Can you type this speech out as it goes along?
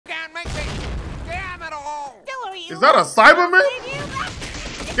Is that a Cyberman?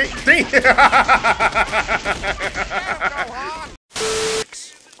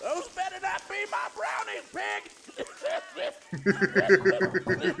 Those better not be my brownie pig.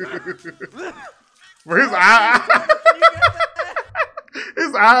 For his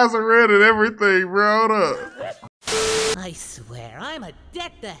his eyes are red and everything, bro. Hold up. I swear, I'ma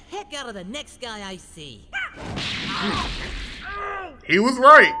deck the heck out of the next guy I see. He was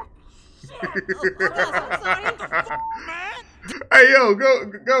right. Hey, yo,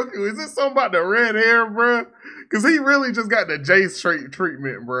 Goku, is this something about the red hair, bro? Because he really just got the J-straight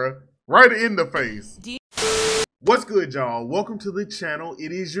treatment, bro. Right in the face. What's good, y'all? Welcome to the channel.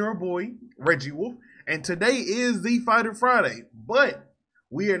 It is your boy, Reggie Wolf, and today is the Fighter Friday, but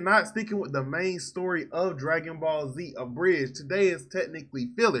we are not sticking with the main story of Dragon Ball Z Abridged. Today is technically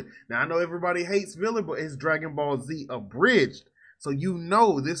filler. Now, I know everybody hates filler, but it's Dragon Ball Z Abridged. So you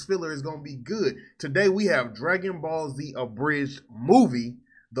know this filler is going to be good. Today we have Dragon Ball Z Abridged movie,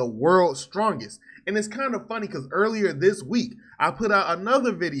 The World's Strongest. And it's kind of funny because earlier this week, I put out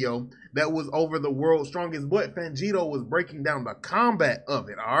another video that was over The World's Strongest, but Fangito was breaking down the combat of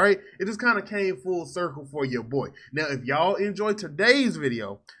it, all right? It just kind of came full circle for your boy. Now, if y'all enjoyed today's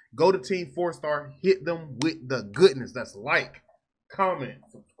video, go to TeamFourStar, hit them with the goodness. That's like, comment,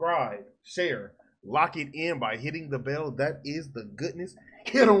 subscribe, share. Lock it in by hitting the bell. That is the goodness.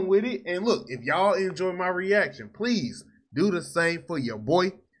 Hit them with it. And look, if y'all enjoy my reaction, please do the same for your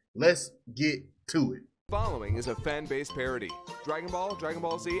boy. Let's get to it. Following is a fan-based parody. Dragon Ball, Dragon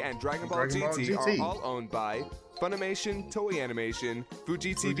Ball Z, and Dragon Ball GT are all owned by Funimation, Toei Animation,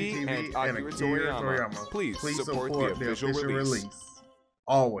 Fuji TV, and Akira Toriyama. Please support the official release.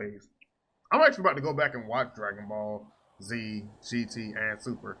 Always. I'm actually about to go back and watch Dragon Ball Z, GT, and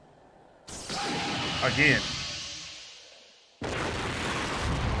Super. Again.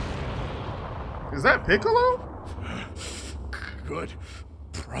 Is that Piccolo? Good.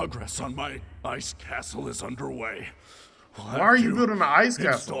 Progress on my ice castle is underway. Why are you building an ice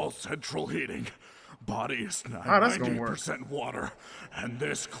castle? Install central heating. Body is now 90% water, and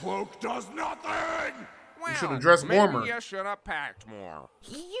this cloak does nothing. Well, you should have dressed warmer. Maybe you should have packed more.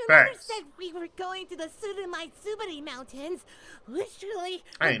 You never said we were going to the Tsubiri Mountains. Literally,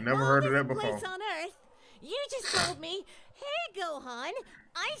 I ain't never heard of that before. Place on Earth. You just told me, hey Gohan,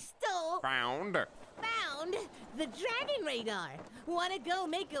 I found the Dragon Radar. Wanna go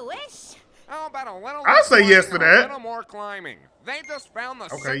make a wish? How about a little? I'll say yes to that. A little more climbing. They just found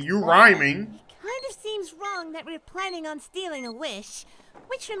the. Okay, you rhyming. It kind of seems wrong that we're planning on stealing a wish.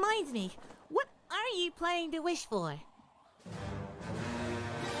 Which reminds me, what are you planning to wish for?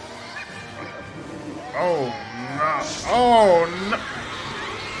 Oh no! Oh no!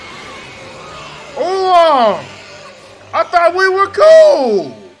 Oh! I thought we were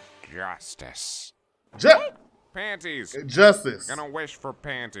cool. Justice. Panties. Justice. Gonna wish for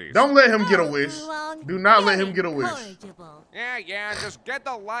panties. Don't let him get a wish. Do not let him get a wish. Yeah. Just get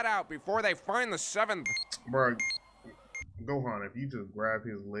the let out before they find the seventh. Bro, Gohan, if you just grab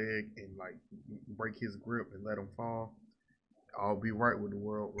his leg and like break his grip and let him fall, I'll be right with the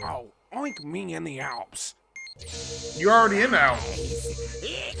world, bro. Oh, oink me in the Alps. You already in the Alps.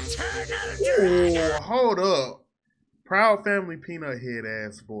 Ooh, hold up. Proud family peanut head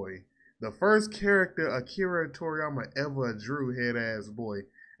ass boy. The first character Akira Toriyama ever drew, head ass boy.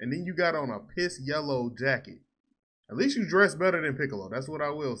 And then you got on a piss yellow jacket. At least you dress better than Piccolo. That's what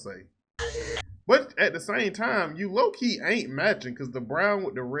I will say. But at the same time, you low-key ain't matching because the brown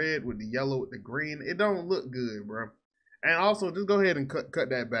with the red with the yellow with the green, it don't look good, bro. And also, just go ahead and cut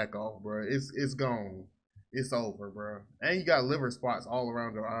that back off, bro. It's gone. It's over, bro. And you got liver spots all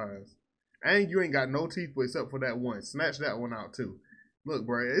around your eyes. And you ain't got no teeth except for that one. Snatch that one out, too. Look,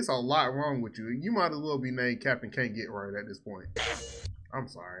 bro, it's a lot wrong with you. You might as well be named Captain Can't Get Right at this point. I'm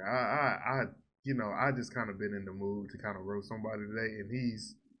sorry. I just kind of been in the mood to kind of roast somebody today, and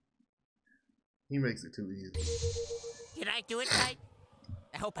he makes it too easy. Did I do it right?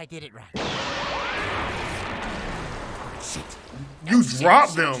 I hope I did it right. Shit. You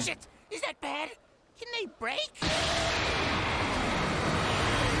dropped them. Shit. Is that bad? Can they break?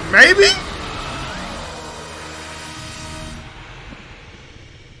 Maybe?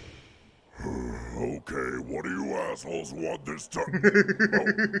 Okay, what do you assholes want this time?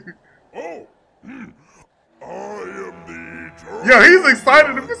 I am the eternal. Yeah, he's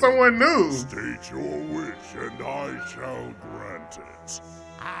excited to be someone new. State your wish, and I shall grant it.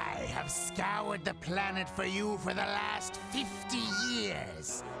 I have scoured the planet for you for the last 50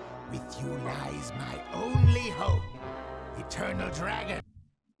 years. With you lies my only hope, Eternal Dragon.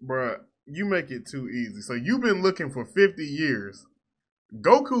 Bruh, you make it too easy. So you've been looking for 50 years.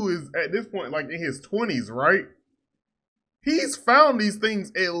 Goku is, at this point, like in his 20s, right? He's found these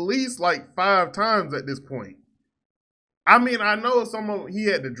things at least like 5 times at this point. I mean, I know he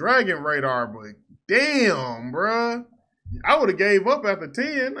had the dragon radar, but damn, bruh. I would have gave up after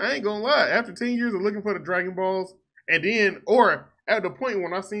 10. I ain't gonna lie. After 10 years of looking for the Dragon Balls, and then, or at the point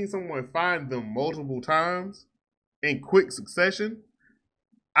when I seen someone find them multiple times in quick succession,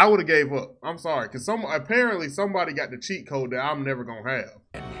 I would have gave up. I'm sorry, because apparently somebody got the cheat code that I'm never gonna have.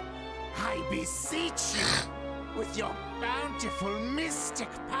 I beseech you, with your bountiful mystic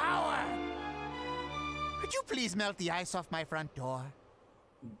power, could you please melt the ice off my front door?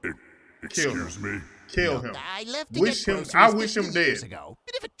 Excuse me? Kill him. I left to wish get him. I wish him dead. years ago.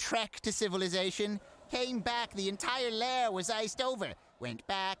 Bit of a trek to civilization. Came back, the entire lair was iced over. Went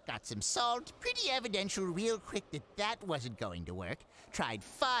back, got some salt. Pretty evidential real quick that wasn't going to work. Tried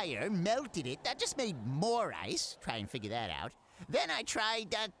fire, melted it. That just made more ice. Try and figure that out. Then I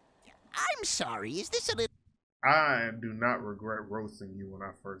tried, I'm sorry, is this a little... I do not regret roasting you when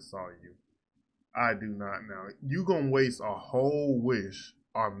I first saw you. I do not now. You gonna waste a whole wish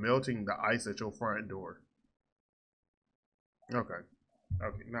on melting the ice at your front door. Okay.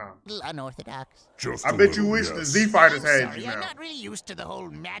 Okay, nah. Unorthodox. I bet you wish the Z Fighters had you now. I'm not really used to the whole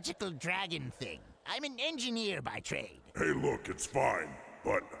magical dragon thing. I'm an engineer by trade. Hey, look, it's fine.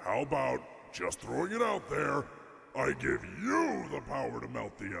 But how about just throwing it out there? I give you the power to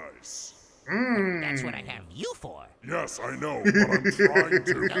melt the ice. That's what I have you for. Yes, I know, but I'm trying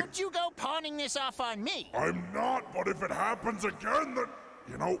to. Don't you go pawning this off on me. I'm not, but if it happens again, then,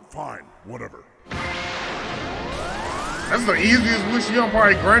 you know, fine, whatever. That's the easiest wish you'll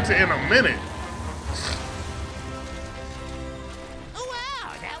probably grant it in a minute. Oh,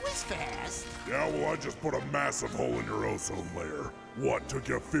 wow, that was fast. Yeah, well, I just put a massive hole in your ozone layer. What, took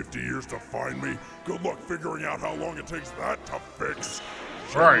you 50 years to find me? Good luck figuring out how long it takes that to fix.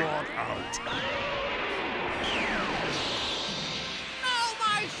 Right. Out. No,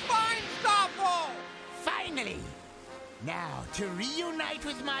 my spine stopple! Finally. Now, to reunite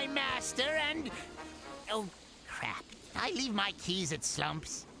with my master and... Oh, crap. I leave my keys at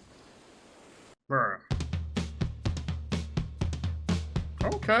Slumps. Bruh.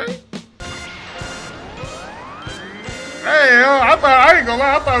 Okay. Hey, I ain't gonna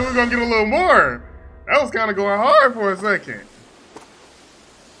lie, I thought we were gonna get a little more. That was kind of going hard for a second.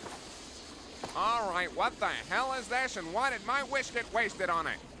 All right, what the hell is this, and why did my wish get wasted on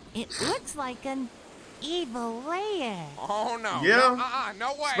it? It looks like an evil lair. Oh, no. Yeah.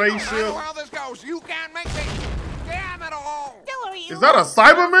 No way. Spaceship. I know how this goes. You can't make me. Damn it all. Don't worry, Is that a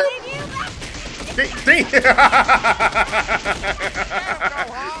Cyberman?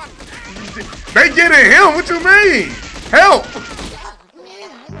 They getting him. What you mean? Help!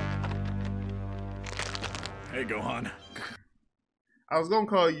 Hey, Gohan. I was gonna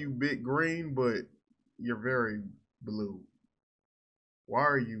call you Big Green, but you're very blue. Why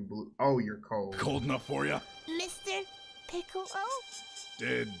are you blue? Oh, you're cold. Cold enough for you? Mr. Piccolo?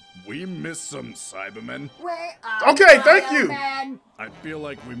 Did we miss some Cybermen? Where are Okay, thank you. I feel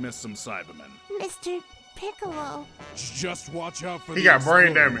like we missed some Cybermen. Mr. Piccolo. Just watch out for He got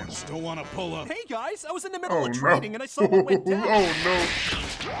brain damage. Ones. Don't want to pull up. Hey guys, I was in the middle of no. training and I saw what went down. Oh no.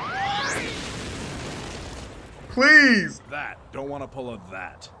 Please, That. Don't want to pull up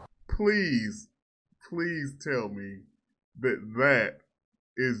that. please tell me that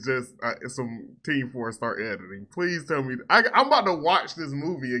is just some TeamFourStar editing. Please tell me. I'm about to watch this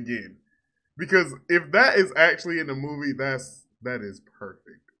movie again. Because if that is actually in the movie, that is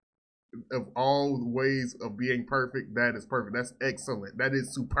perfect. Of all ways of being perfect, that is perfect. That's excellent. That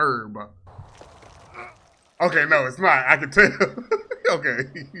is superb. Okay, no, it's not. I can tell. Okay.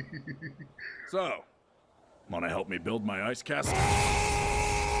 So, want to help me build my ice castle?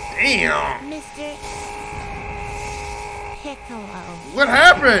 Damn. Mr. Piccolo. What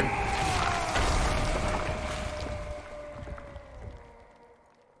happened?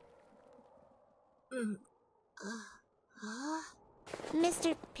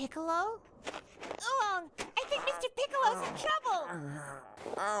 Mr. Piccolo? Oolong, I think Mr. Piccolo's in trouble.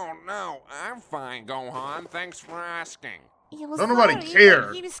 Oh, no. I'm fine, Gohan. Thanks for asking. He was Don't nobody sorry, care.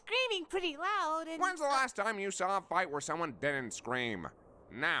 but he was screaming pretty loud and... When's the last time you saw a fight where someone didn't scream?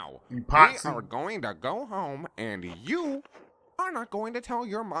 Now, we Potsy. are going to go home, and you are not going to tell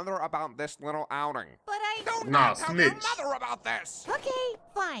your mother about this little outing. But I... Do Nah, not tell snitch. your mother about this! Okay,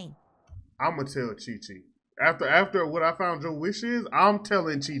 fine. I'm gonna tell Chi-Chi. After what I found your wish is, I'm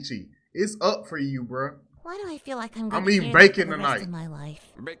telling Chi-Chi. It's up for you, bruh. Why do I feel like I'm I'm going to eating hear that bacon for the rest tonight. of my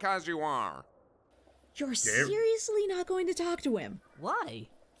life? Because you are. You're seriously not going to talk to him? Why?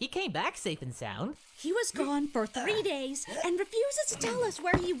 He came back safe and sound. He was gone for 3 days and refuses to tell us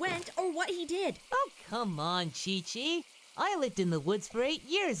where he went or what he did. Oh, come on, Chi-Chi. I lived in the woods for 8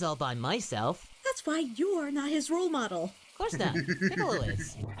 years all by myself. That's why you're not his role model. Of course not. Piccolo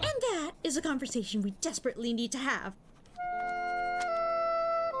is. And that is a conversation we desperately need to have.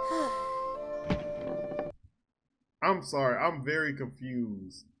 I'm sorry, I'm very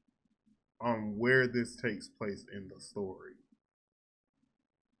confused on where this takes place in the story.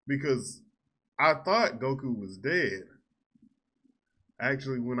 Because I thought Goku was dead.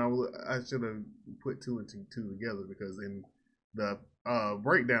 Actually, when I should have put 2 and 2 together, because in the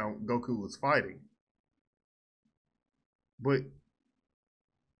breakdown, Goku was fighting. But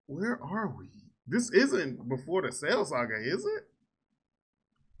where are we? This isn't before the Cell Saga, is it?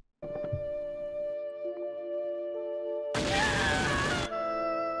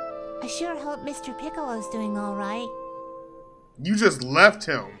 I sure hope Mr. Piccolo's doing all right. You just left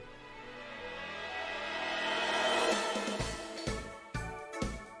him.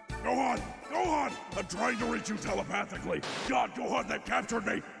 Gohan! Gohan! I'm trying to reach you telepathically. God, Gohan, they've captured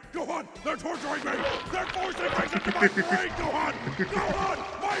me. Gohan, they're torturing me. They're forcing things into my brain, Gohan! Gohan,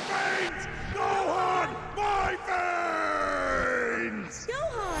 my veins! Gohan, my veins!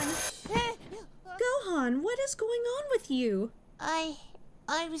 Gohan! Gohan, what is going on with you? I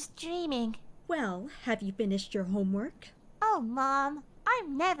was dreaming. Well, have you finished your homework? Oh, Mom,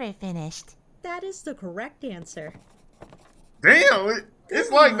 I'm never finished. That is the correct answer. Damn,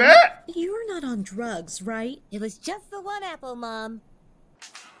 it's like that? You're not on drugs, right? It was just the one apple, Mom.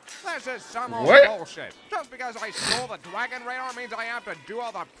 This is some old What? bullshit. Just because I stole the Dragon Radar means I have to do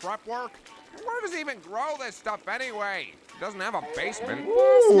all the prep work? Where does he even grow this stuff anyway? He doesn't have a basement.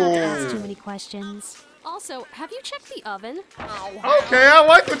 Let's not ask too many questions. Also, have you checked the oven? Okay, I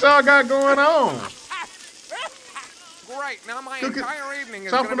like what y'all got going on. Great, now my entire evening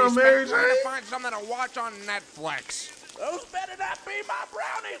is Chopping going to be up Mary spent trying to Jane? find something to watch on Netflix. Those better not be my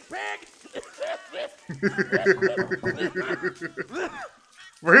brownies, pig!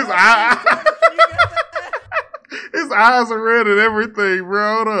 For his his eyes are red and everything,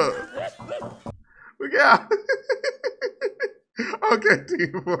 bro. Hold up. We got. Okay,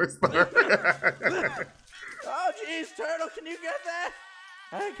 TeamFourStar. Oh, jeez, Turtle, can you get that?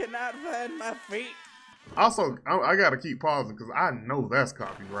 I cannot find my feet. Also, I gotta keep pausing because I know that's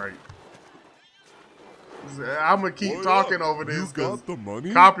copyright. I'm gonna keep talking over this because the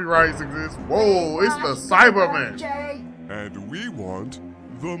money? copyrights exist. Whoa, it's the Cyberman. And we want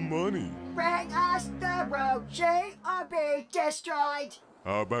the money. Bring us the Roshi or be destroyed.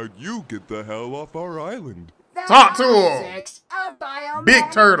 How about you get the hell off our island? Talk to him. 6 of Bioman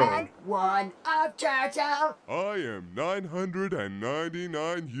Big Turtle. and 1 of Turtle. I am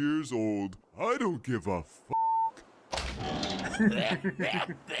 999 years old. I don't give a f***. There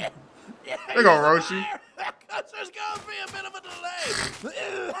go Roshi. There's gonna be a bit of a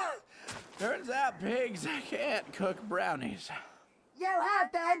delay. Turns out pigs can't cook brownies. You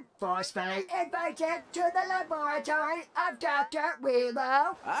have been forcefully invited to the laboratory of Dr.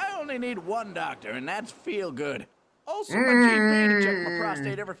 Willow. I only need one doctor, and that's feel good. Also, my GP to check my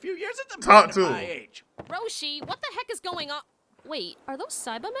prostate every few years at the Talk point of to my him. age. Roshi, what the heck is going on? Wait, are those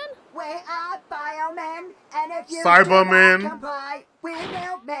Cybermen? We are Biomen, and if you Cybermen. do not comply, we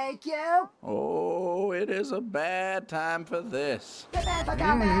will make you. Oh, it is a bad time for this. Prepare for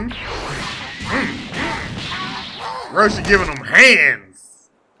combat. Roshi giving them hands.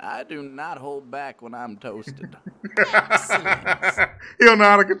 I do not hold back when I'm toasted. He'll know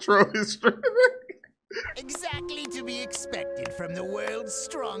how to control his strength. Exactly to be expected from the world's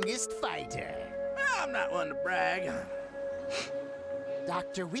strongest fighter. I'm not one to brag.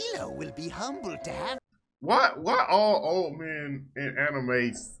 Dr. Willow will be humbled to have. Why all old men in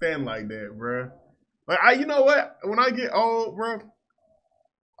anime stand like that, bruh? Like, you know what? When I get old, bruh,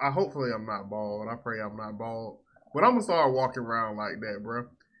 hopefully I'm not bald. I pray I'm not bald. But I'm gonna start walking around like that, bruh.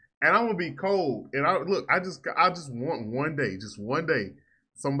 And I'm gonna be cold. And I just want one day,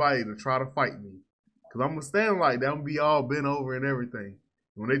 somebody to try to fight me. Cause I'm gonna stand like that. I'm gonna be all bent over and everything.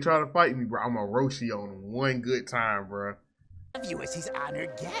 When they try to fight me, bro, I'm gonna Roshi on them one good time, bruh. You as his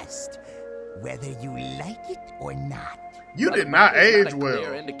honored guest, whether you like it or not. You did not age well.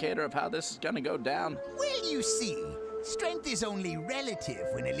 Clear indicator of how this is gonna go down. Well, you see, strength is only relative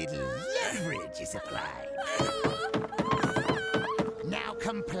when a little leverage is applied. Now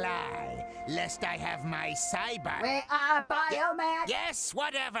comply, lest I have my cyber. We are Bioman. Yes,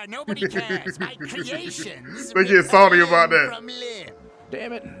 whatever. Nobody cares. My creations. They get salty about that. From limb.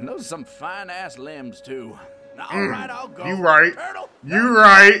 Damn it, those are some fine-ass limbs, too. All right, I'll go. You right. Turtle. You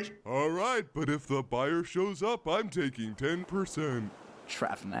right. All right, but if the buyer shows up, I'm taking 10%.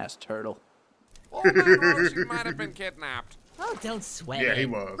 Trapping-ass turtle. Or maybe she might have been kidnapped. Oh, don't sweat Yeah, it. he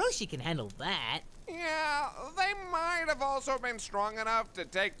was. Roshi can handle that. Yeah, they might have also been strong enough to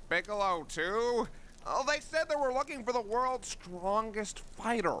take Piccolo, too. Oh, they said they were looking for the world's strongest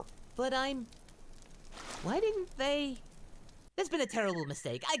fighter. But why didn't they? There's been a terrible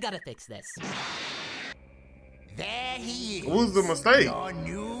mistake. I gotta fix this. There he is. What was the mistake? Your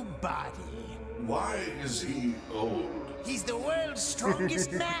new body. Why is he old? He's the world's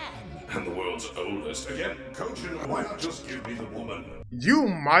strongest man. And the world's oldest. Again, Kojin, why not just give me the woman? You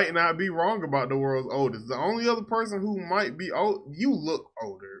might not be wrong about the world's oldest. The only other person who might be old, you look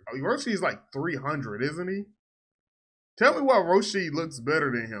older. Roshi's like 300, isn't he? Tell me why Roshi looks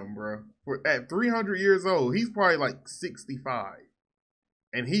better than him, bro. At 300 years old, he's probably like 65.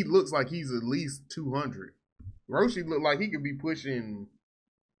 And he looks like he's at least 200. Roshi look like he could be pushing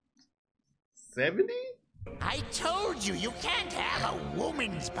 70? I told you, you can't have a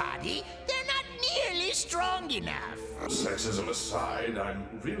woman's body. They're not nearly strong enough. Sexism aside, I'm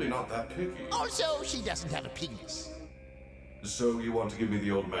really not that picky. Also, she doesn't have a penis. So you want to give me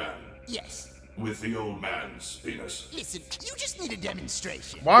the old man? Yes. With the old man's penis? Listen, you just need a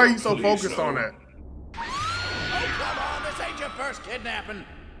demonstration. Why are you so focused on that? Oh, come on, this ain't your first kidnapping.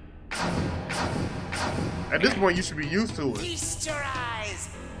 At this point, you should be used to it. Feast your eyes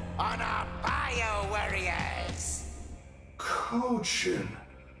on our bio warriors. Kojin,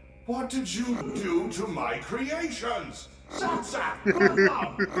 what did you do to my creations? Zap, zap,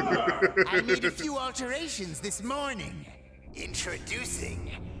 I made a few alterations this morning.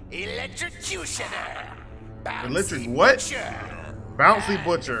 Introducing Electrocutioner. Electric what? Butcher. Bouncy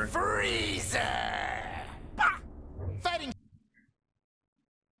Butcher. Freezer. Fighting.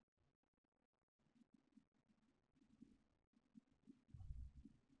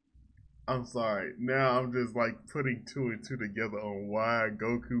 I'm sorry. Now I'm just like putting two and two together on why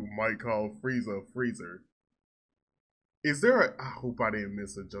Goku might call Frieza Freezer. Is there a... I hope I didn't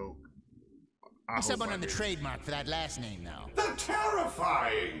miss a joke. Someone on the trademark for that last name, though. They're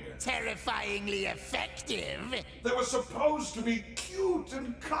terrifying! Terrifyingly effective. They were supposed to be cute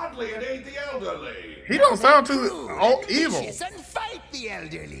and cuddly and aid the elderly. He don't sound too evil. And fight the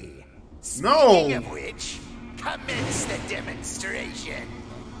elderly. No. Speaking of which, commence the demonstration.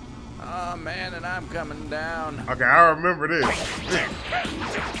 Oh, man, and I'm coming down. Okay, I remember this.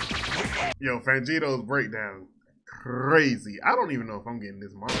 Yo, Fangito's breakdown. Crazy. I don't even know if I'm getting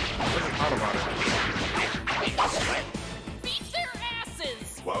this money. I just thought about it. Beat their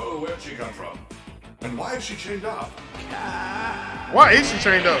asses! Whoa, where'd she come from? And why is she chained up? Why is she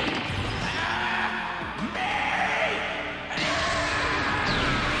chained up?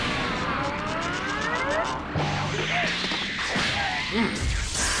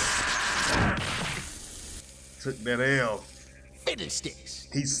 Took that L. Fiddlesticks.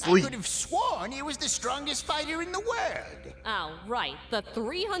 He's I asleep. could have sworn he was the strongest fighter in the world. Oh, right. The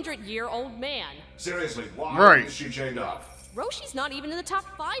 300-year-old man. Seriously, why Right. is she chained up? Roshi's not even in the top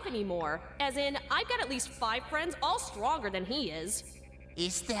 5 anymore. As in, I've got at least 5 friends, all stronger than he is.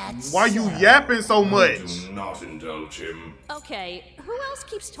 Is that Why you yapping so much? Do not indulge him. Okay, who else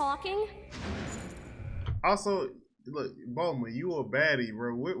keeps talking? Also, look, Bulma, you a baddie,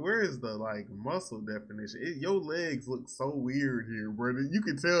 bro. Where is the like muscle definition? Your legs look so weird here, bro. You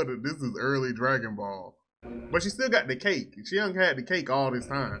can tell that this is early Dragon Ball. But she still got the cake. She done had the cake all this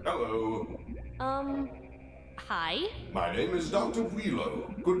time. Hello. Hi? My name is Dr.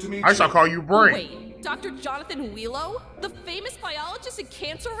 Wheelo. Good to meet you. I shall call you Brain. Wait, Dr. Jonathan Wheelo? The famous biologist and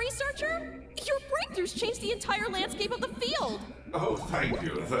cancer researcher? Your breakthroughs changed the entire landscape of the field. Oh, thank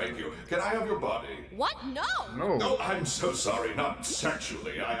you, thank you. Can I have your body? What? No! No. Oh, I'm so sorry. Not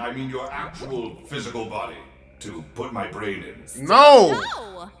sexually. I mean your actual physical body. To put my brain in. No!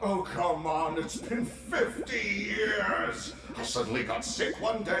 No! Oh, come on. It's been 50 years. I suddenly got sick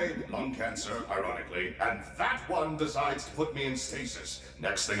one day, lung cancer, ironically, and that one decides to put me in stasis.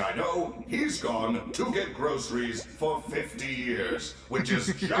 Next thing I know, he's gone to get groceries for 50 years, which is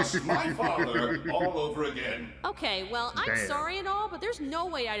just my father all over again. Okay, well, I'm Damn. sorry and all, but there's no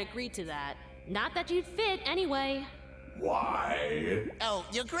way I'd agree to that. Not that you'd fit, anyway. Why? Oh,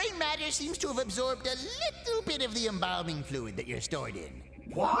 your gray matter seems to have absorbed a little bit of the embalming fluid that you're stored in.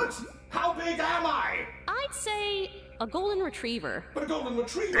 What? How big am I? I'd say a golden retriever. But a golden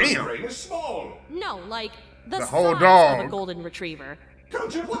retriever's Damn. brain is small. No, like the The whole size dog. of a golden retriever.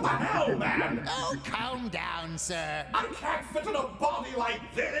 Kojin, what the hell, man? Oh, calm down, sir. I can't fit in a body like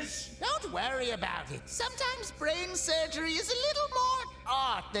this. Don't worry about it. Sometimes brain surgery is a little more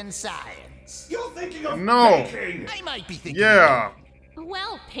art than science. You're thinking of No. baking. I might be thinking. Yeah.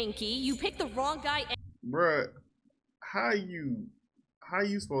 Well, Pinky, you picked the wrong guy. Bruh, how you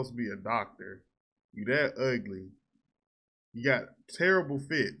supposed to be a doctor? You that ugly. You got terrible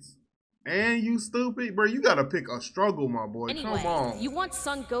fits. And you stupid, bro. You gotta pick a struggle, my boy. Anyway, come on. You want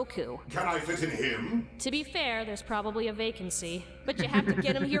Son Goku. Can I fit in him? To be fair, there's probably a vacancy, but you have to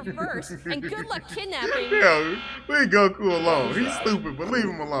get him here first. And good luck kidnapping. Yeah, leave Goku alone. He's stupid, but leave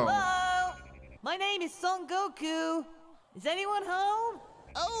him alone. Hello! My name is Son Goku. Is anyone home?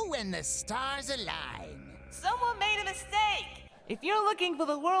 Oh, when the stars align. Someone made a mistake. If you're looking for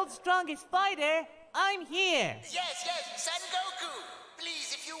the world's strongest fighter, I'm here. Yes, Son Goku.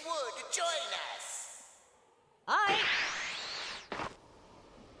 Please, if you would, join us. I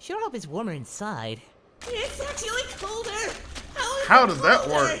sure hope it's warmer inside. It's actually colder. How does that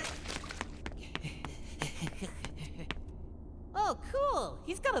work? Oh, cool.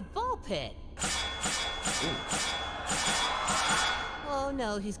 He's got a ball pit. Oh,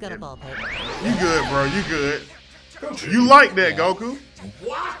 no, he's got a ball pit. You good, bro. You good. You like that, Goku.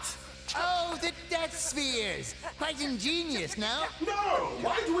 What? Oh, the death spheres. Quite ingenious, no? No!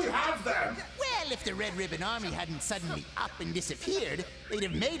 Why do we have them? Well, if the Red Ribbon Army hadn't suddenly up and disappeared, they'd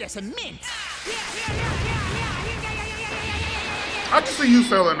have made us a mint. I can see you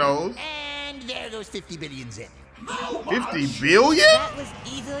selling those. And there goes 50 billion zip. 50 billion? That was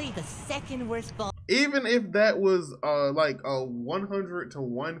easily the second worst ball. Even if that was like a 100 to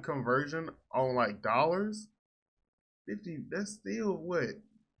 1 conversion on like dollars, 50, that's still what?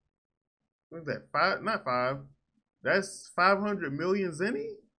 What's that? 5? Not 5. That's 500 million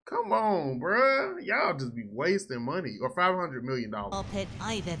zenny? Come on, bruh. Y'all just be wasting money. Or $500 million. Ball pit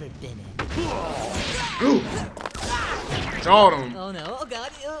I've ever been in. Ooh. Jawed him. Oh no, oh god,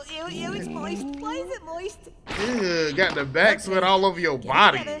 ew, it's moist. Why is it moist? Yeah, got the back sweat all over your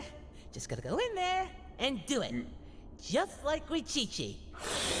body. Together. Just gotta go in there and do it. Just like with Chi-Chi.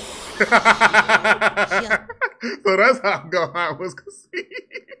 So that's how Gohan was conceived.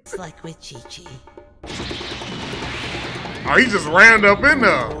 Just like with Chi-Chi. Oh, he just ran up in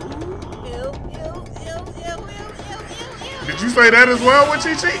there. Did you say that as well with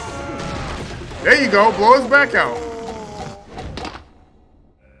Chi-Chi? There you go, blow his back out.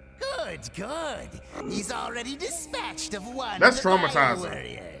 Good. He's already dispatched of one. That's of the traumatizing.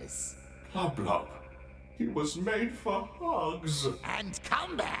 warriors. Blub Blub. He was made for hugs. And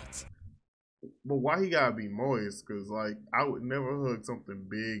combat. But why he gotta be moist? Cause like I would never hug something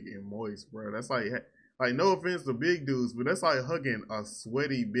big and moist, bro. That's like no offense to big dudes, but that's like hugging a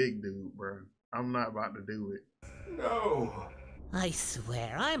sweaty big dude, bro. I'm not about to do it. No. I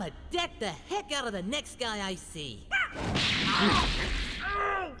swear, I'ma deck the heck out of the next guy I see.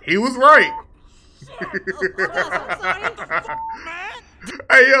 He was right.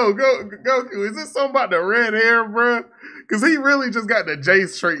 Hey yo, Goku, is this something about the red hair, bro? Cause he really just got the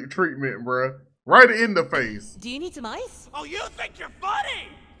Jace treatment, bro. Right in the face. Do you need some ice? Oh, you think you're funny?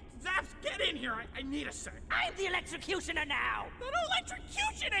 Zaps, get in here. I need a sec. I'm the electrocutioner now. Then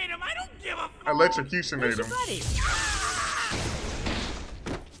electrocutionate him. I don't give a fuck. Electrocutionate him.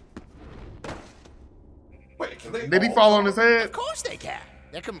 Wait, can they Did he fall on his head? Of course they can.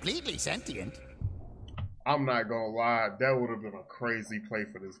 They're completely sentient. I'm not gonna lie, that would have been a crazy play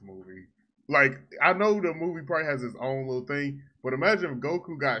for this movie. Like, I know the movie probably has its own little thing, but imagine if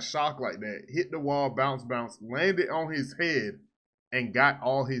Goku got shocked like that, hit the wall, bounce, landed on his head, and got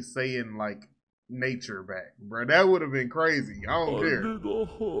all his Saiyan, like, nature back. Bro, that would have been crazy. I don't care. need a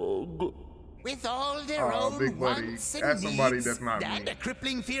hug. With all their own big buddy. wants and That's somebody needs, that's not and me. a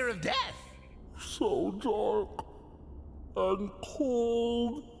crippling fear of death. So dark and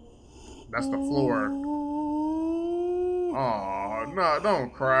cold. That's the floor. Oh, no,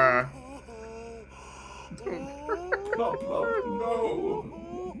 don't cry.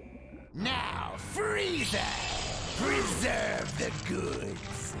 No. Now, Frieza! Preserve the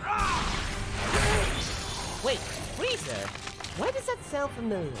goods. Wait, Freezer? Why does that sound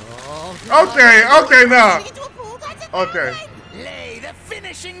familiar? Okay, now. Okay. Lay the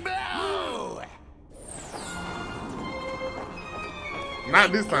finishing blow!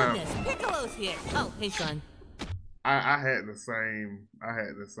 Not this time. Goodness, Piccolo's here. Oh, hey, son. I had the same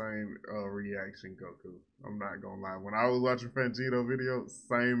reaction, Goku. I'm not gonna lie. When I was watching Fangito video,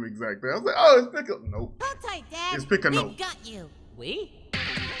 same exact thing. I was like, oh, it's Piccolo. Nope. Hold tight, Dad. It's Piccolo. We got you. We?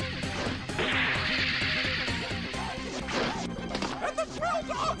 And the Trill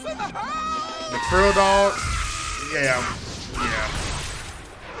Dog's in the house! The Trill Dog? Yeah.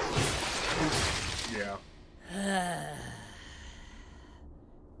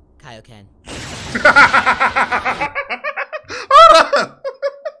 Kaioken. Hold up!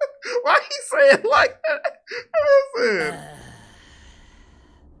 Why he say it like that? Listen.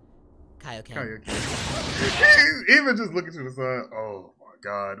 Kaioken. Even just looking to the sun, oh my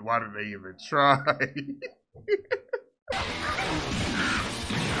god, why did they even try?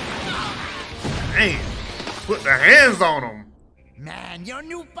 Damn. Put the hands on him. Man, your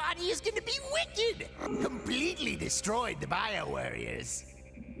new body is gonna be wicked! Completely destroyed the Bio Warriors.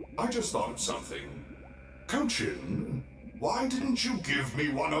 I just thought of something. Kochin, why didn't you give me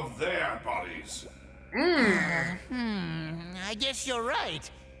one of their bodies? I guess you're right.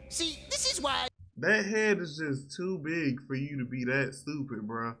 See, this is why... That head is just too big for you to be that stupid,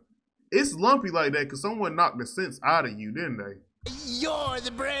 bruh. It's lumpy like that because someone knocked the sense out of you, didn't they? You're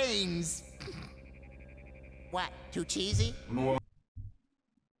the brains. What, too cheesy? More.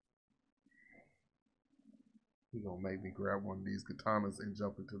 He gonna make me grab one of these katanas and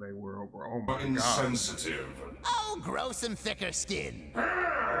jump into their world, bro. Oh my god. Insensitive. Oh, grow some thicker skin.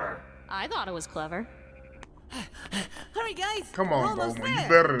 I thought it was clever. Hurry, guys! Come on, We're almost Bowman. You there.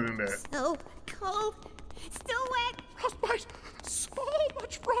 better than that. So cold, still wet. Frostbite! So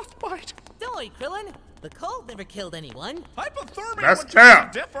much frostbite! Don't worry, Krillin. The cold never killed anyone. Hypothermia That's would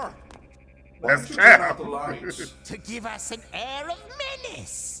cap. differ. Why That's don't you turn cap. out the lights? To give us an air of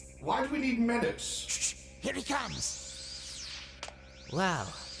menace. Why do we need menace? Shh, here he comes. Wow,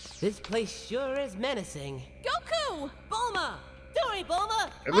 this place sure is menacing. Goku! Bulma! Don't worry, Bulma.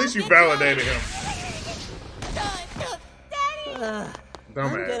 At least you I'll get validated him. Daddy! I'm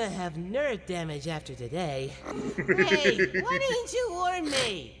Dumbass. gonna have nerve damage after today. Hey, why didn't you warn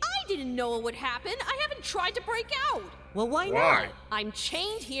me? I didn't know it would happen. I haven't tried to break out. Well, why Why? not? I'm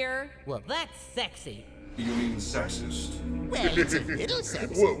chained here. Well, that's sexy. You mean sexist? Well, it's a little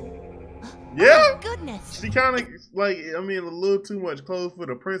sexy. Whoa. Yeah? Goodness. She kind of, like, I mean, a little too much clothes for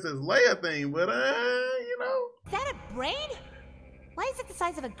the Princess Leia thing, but, you know. Is that a brain? Why is it the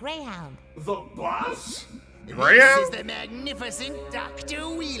size of a greyhound? The boss? This Graham? is the magnificent Dr.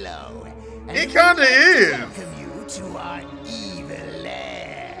 Wheelo. And It we'd kinda like to is. welcome you to our evil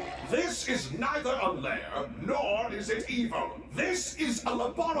lair. This is neither a lair, nor is it evil. This is a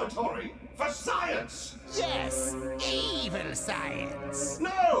laboratory for science. Yes, evil science.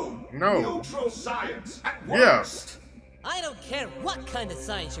 No! No. Neutral science at Yeah. worst. I don't care what kind of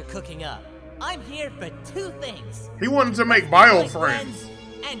science you're cooking up. I'm here for two things. He wanted to make bio Make friends.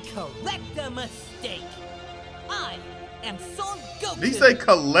 and correct a mistake. I am Son Goku. Did he say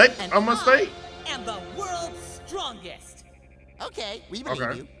collect and a mistake? I am the world's strongest. Okay, we believe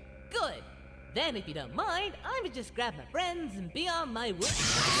Okay. you. Good. Then, if you don't mind, I would just grab my friends and be on my way.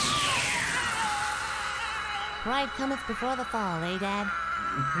 Pride cometh before the fall, eh, Dad?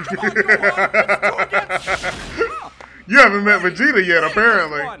 You haven't met Vegeta yet,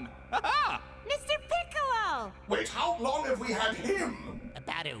 apparently. Mr. Piccolo! Wait, how long have we had him?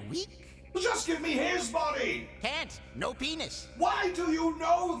 About a week? Just give me his body. Can't. No penis. Why do you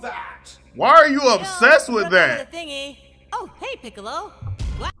know that? Why are you obsessed with Remember that? the thingy. Oh, hey, Piccolo.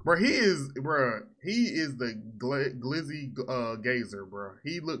 Bro, he is the glizzy gazer, bro.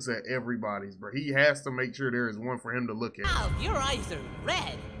 He looks at everybody's, bro. He has to make sure there is one for him to look at. Wow, your eyes are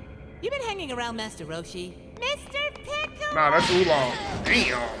red. You've been hanging around Master Roshi. Mr. Piccolo! Nah, that's Oolong.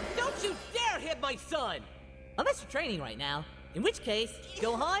 Damn. Don't you dare hit my son! Unless you're training right now. In which case,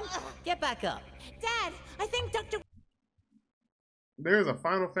 Gohan, get back up. Dad, I think Dr. There's a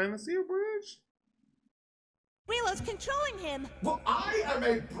Final Fantasy Abridged? Wheelo's controlling him. Well, I am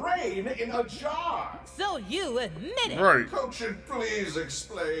a brain in a jar. So you admit it. Right. Kochin, please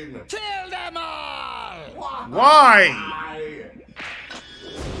explain. Kill them all! Why?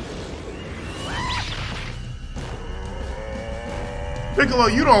 Piccolo,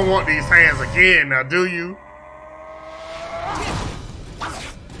 you don't want these hands again, now do you?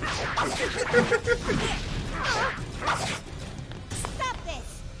 Stop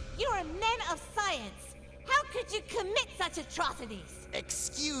this! You are men of science. How could you commit such atrocities?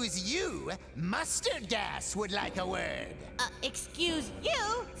 Excuse you, mustard gas would like a word. Excuse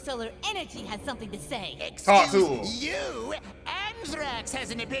you? Solar Energy has something to say. Talk to him. Excuse you, Anthrax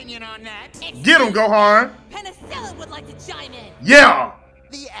has an opinion on that. Get him, Gohan. Penicillin would like to chime in. Yeah.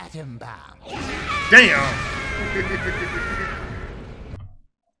 The atom bomb. Damn.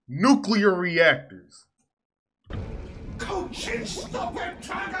 Nuclear reactors. Kochin, stop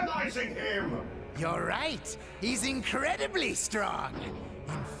antagonizing him. You're right. He's incredibly strong.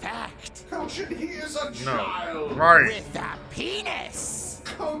 In fact, Kochin, he is a child. Right. with a penis.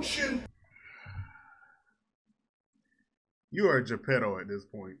 Kochin. You are Geppetto at this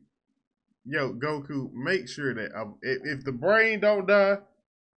point. Yo, Goku, make sure that if the brain don't die,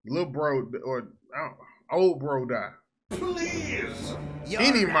 little bro or old bro die. Please. You're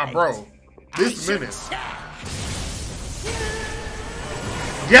He need my right. bro. This I should minute. check.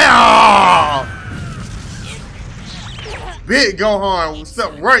 Yeah! Big Gohan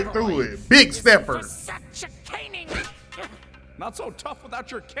stepped right through it. Big stepper. Such a caning. Not so tough without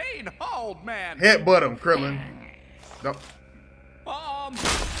your cane, old man. Headbutt him, Krillin. No.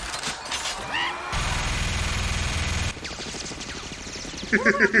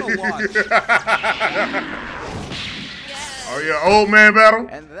 Oh yeah, old man battle.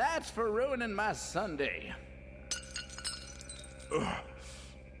 And that's for ruining my Sunday. Mr.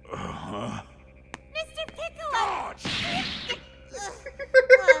 Piccolo!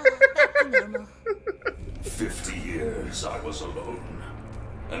 50 years I was alone.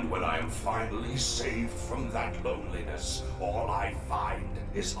 And when I am finally saved from that loneliness, all I find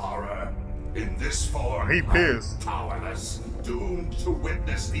is horror. In this form, he pissed. I'm powerless, doomed to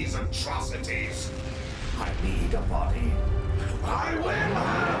witness these atrocities. I need a body. I will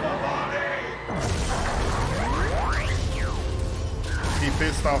have a body! He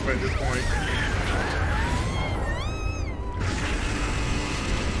pissed off at this point.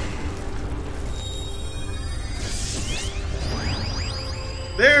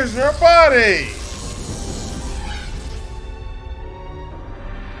 There's your body!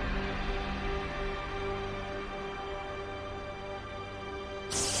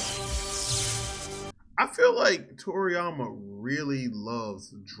 I feel like Toriyama really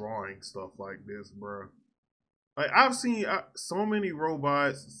loves drawing stuff like this, bro. Like, I've seen so many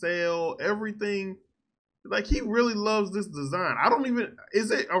robots, Cell, everything. Like, he really loves this design. I don't even... Is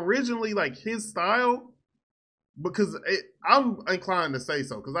it originally, like, his style? Because I'm inclined to say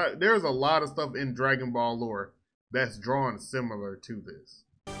so. Because there's a lot of stuff in Dragon Ball lore that's drawn similar to this.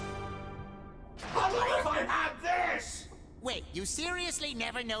 How if I had this? Wait, you seriously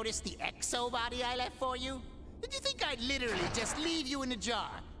never noticed the exo body I left for you? Did you think I'd literally just leave you in a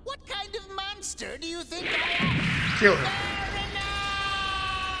jar? What kind of monster do you think I am? Kill him.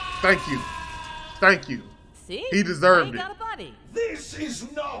 Thank you. Thank you. See? He deserved it. Got a body. This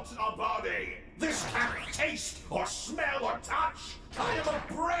is not a body. This can't taste or smell or touch. I am a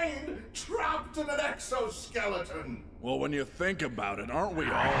brain trapped in an exoskeleton. Well, when you think about it, aren't we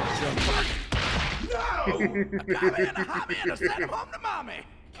all just... No! Come in a hobby and send him home to mommy.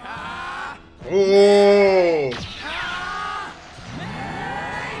 Oh!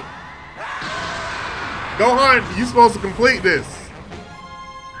 Gohan, you supposed to complete this.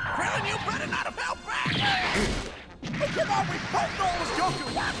 Krillin, you better not have held back. Come on, we both know it was Goku.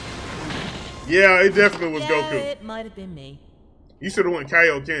 Yeah, it definitely was Goku. It might have been me. You should have went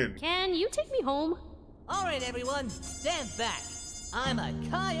Kaioken. Can you take me home? All right, everyone, stand back. I'm a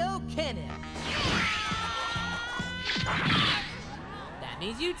Kaioken. That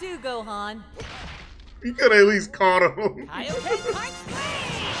means you too, Gohan. You could at least caught him. Kaioken punch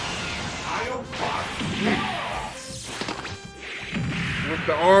with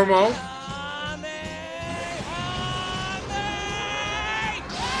the arm off.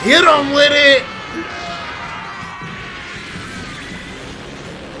 Hit him with it!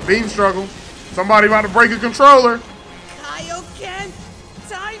 Beam struggle. Somebody about to break a controller. Kaioken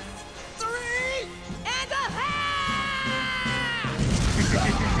times 3.5!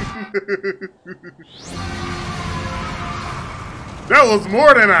 That was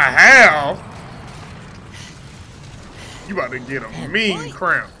more than a half. You about to get a mean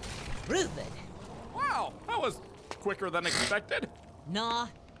cramp. Prove it. Wow, that was quicker than expected. Nah,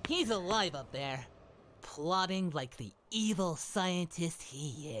 he's alive up there. Plotting like the evil scientist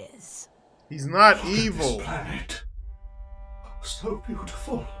he is. He's not evil. This planet. So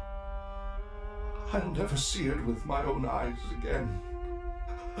beautiful. I'll never see it with my own eyes again.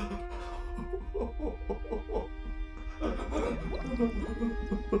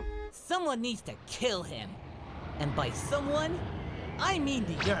 Someone needs to kill him. And by someone, I mean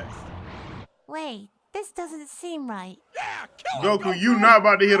the Earth. Wait, this doesn't seem right. Yeah, kill him, Goku, you not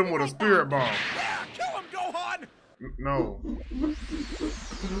about to hit him with a spirit bomb. Yeah, kill him, Gohan. No.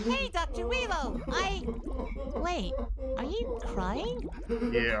 Hey, Dr. Weelo, Wait, are you crying?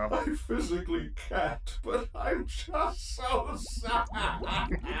 Yeah. I physically can't, but I'm just so sad.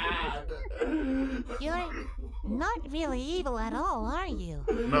 You're not really evil at all, are you?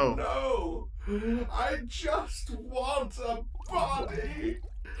 No. No, I just want a body.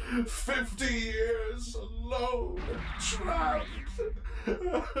 50 years alone, trapped.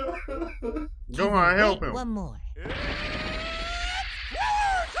 Gohan, help him. One more.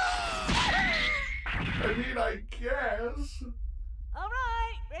 I mean, I guess. All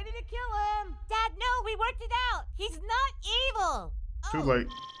right, ready to kill him. Dad, no, we worked it out. He's not evil. Too late.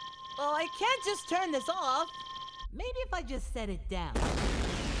 Well, I can't just turn this off. Maybe if I just set it down.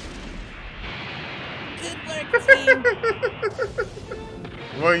 Good work, team.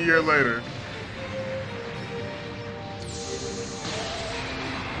 1 year later.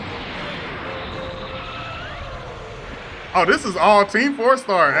 Oh, this is all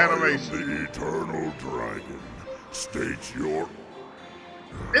TeamFourStar animation. The Eternal Dragon. State your...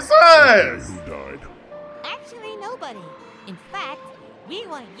 It's us! Who died? Actually, nobody. In fact, we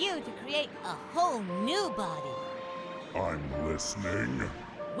want you to create a whole new body. I'm listening.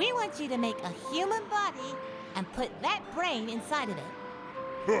 We want you to make a human body and put that brain inside of it.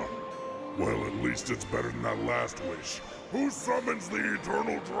 Huh. Well, at least it's better than that last wish. Who summons the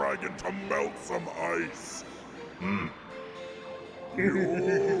Eternal Dragon to melt some ice?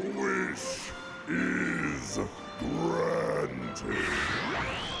 Your wish is granted.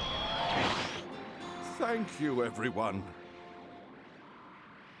 Thank you, everyone.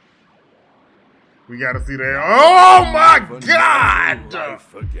 We gotta see that. Oh my God!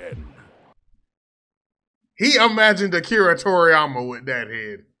 Life again. He imagined Akira Toriyama with that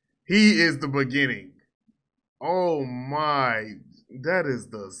head. He is the beginning. Oh my, that is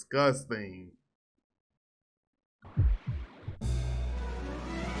disgusting.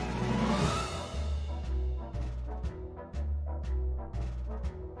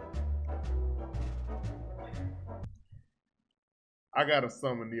 I gotta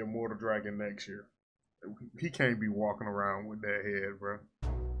summon the Immortal Dragon next year. He can't be walking around with that head, bro.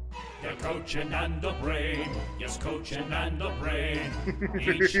 You're coaching and the brain, yes, coaching and the brain.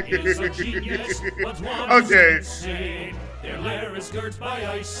 Each is a genius, but one is insane. Their lair is girt by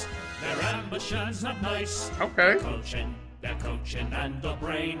ice, their ambitions not nice. Okay. They're coaching and the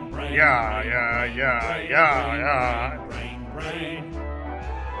brain, brain. Brain.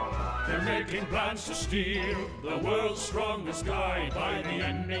 They're making plans to steal the world's strongest guy. By the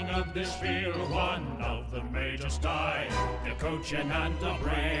ending of this field, one of them may just die. They're coaching and the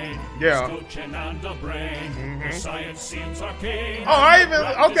brain. Yeah. Coaching and the brain. The science seems arcane. Oh, I even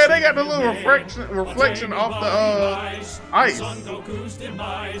okay. They got the little reflection off the ice. Son Goku's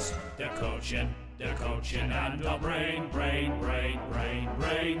demise. They're coaching and the brain.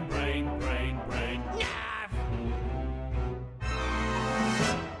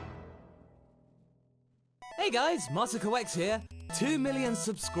 Hey guys, Masako X here. 2 million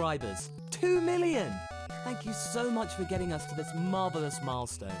subscribers. 2 million! Thank you so much for getting us to this marvelous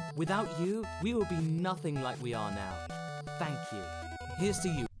milestone. Without you, we will be nothing like we are now. Thank you. Here's to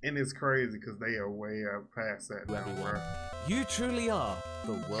you. And it's crazy because they are way up past that now, bro. You truly are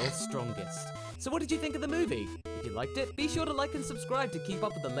the world's strongest. So what did you think of the movie? If you liked it, be sure to like and subscribe to keep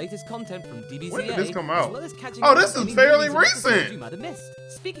up with the latest content from DBZA. When did this come out? As well as catching oh, this is fairly recent. You might have missed.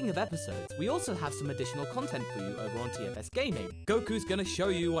 Speaking of episodes, we also have some additional content for you over on TFS Gaming. Goku's gonna show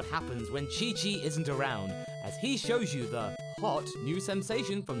you what happens when Chi-Chi isn't around, as he shows you the hot new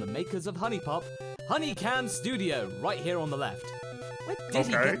sensation from the makers of Honey Pop, Honeycam Studio, right here on the left. Where did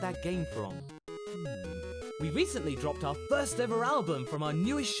he get that game from? We recently dropped our first ever album from our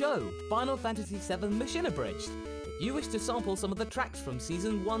newest show, Final Fantasy VII Mission Abridged. If you wish to sample some of the tracks from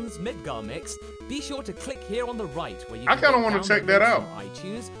Season 1's Midgar mix, be sure to click here on the right where you can I kind of want to check that out.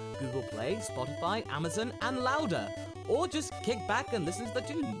 iTunes, Google Play, Spotify, Amazon, and Louder. Or just kick back and listen to the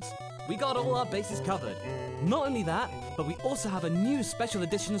tunes. We got all our bases covered. Not only that, but we also have a new special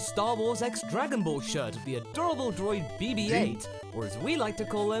edition Star Wars X Dragon Ball shirt of the adorable droid BB-8, or as we like to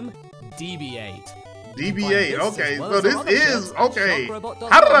call him, DB-8. DB-8, okay, so this is, okay.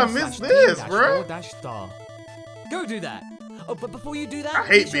 How did I miss this, bro? Go do that. Oh, but before you do that, I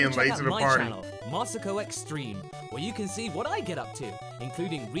hate being late to the party. Channel, Masako Extreme, where you can see what I get up to,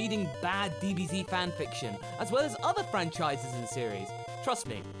 including reading bad DBZ fanfiction, as well as other franchises and series. Trust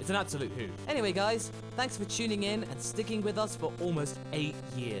me, it's an absolute hoot. Anyway, guys, thanks for tuning in and sticking with us for almost 8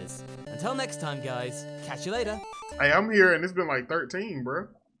 years. Until next time, guys, catch you later. Hey, I'm here, and it's been like 13, bro.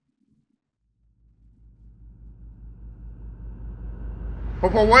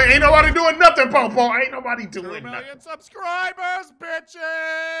 Popo, wait, ain't nobody doing nothing, Popo. Ain't nobody doing 2 million nothing. subscribers, bitches!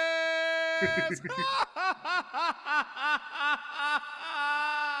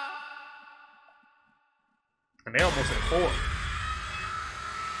 And they almost at 4.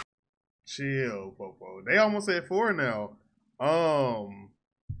 Chill, Popo. They almost at 4 now.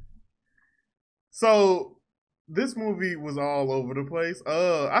 So this movie was all over the place.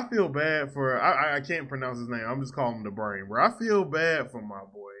 I feel bad for I can't pronounce his name. I'm just calling him the brain, bro. I feel bad for my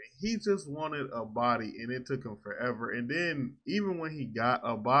boy. He just wanted a body and it took him forever. And then even when he got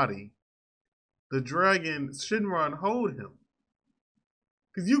a body, the dragon Shinron hold him.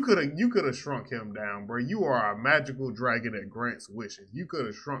 Cause you could have shrunk him down, bro. You are a magical dragon that grants wishes. You could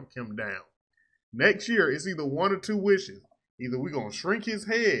have shrunk him down. Next year, it's either 1 or 2 wishes. Either we're gonna shrink his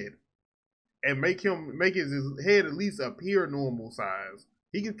head and make his head at least appear normal size.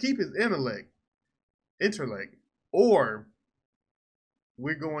 He can keep his intellect, or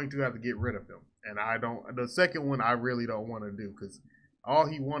we're going to have to get rid of him. And the second one I really don't want to do because all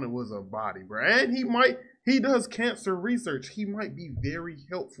he wanted was a body, bro. And he does cancer research. He might be very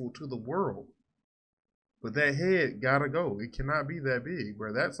helpful to the world. But that head gotta go. It cannot be that big,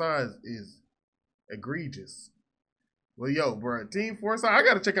 bro. That size is egregious. Well, yo, bro, TeamFourStar, I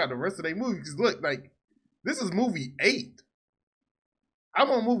gotta check out the rest of their movies. Because look, like, this is movie 8.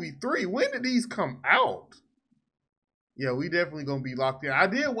 I'm on movie 3. When did these come out? Yeah, we definitely gonna be locked in. I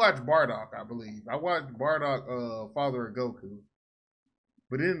did watch Bardock, I believe. I watched Bardock, Father of Goku.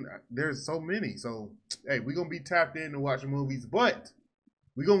 But then there's so many. So, hey, we're gonna be tapped in to watch movies. But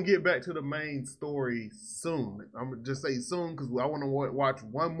we're going to get back to the main story soon. I'm going to just say soon because I want to watch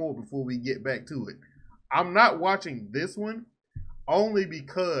one more before we get back to it. I'm not watching this one only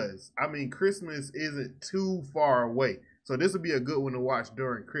because, I mean, Christmas isn't too far away. So this would be a good one to watch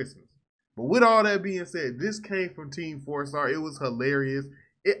during Christmas. But with all that being said, this came from TeamFourStar. It was hilarious.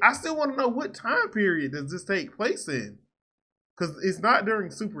 I still want to know what time period does this take place in? Because it's not during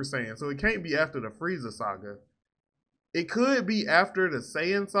Super Saiyan, so it can't be after the Frieza saga. It could be after the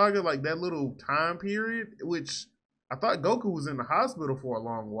Saiyan saga, like that little time period, which I thought Goku was in the hospital for a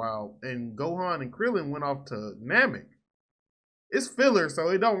long while, and Gohan and Krillin went off to Namek. It's filler, so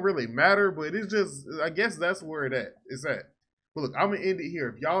it don't really matter, but it's just, I guess that's where it's at. But look, I'm going to end it here.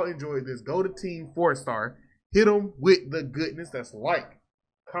 If y'all enjoyed this, go to TeamFourStar, hit them with the goodness. That's like,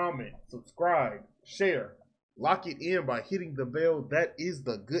 comment, subscribe, share, lock it in by hitting the bell. That is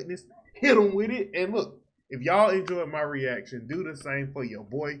the goodness. Hit them with it, and look. If y'all enjoyed my reaction, do the same for your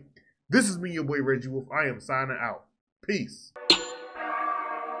boy. This is me, your boy Reggie Wolf. I am signing out. Peace.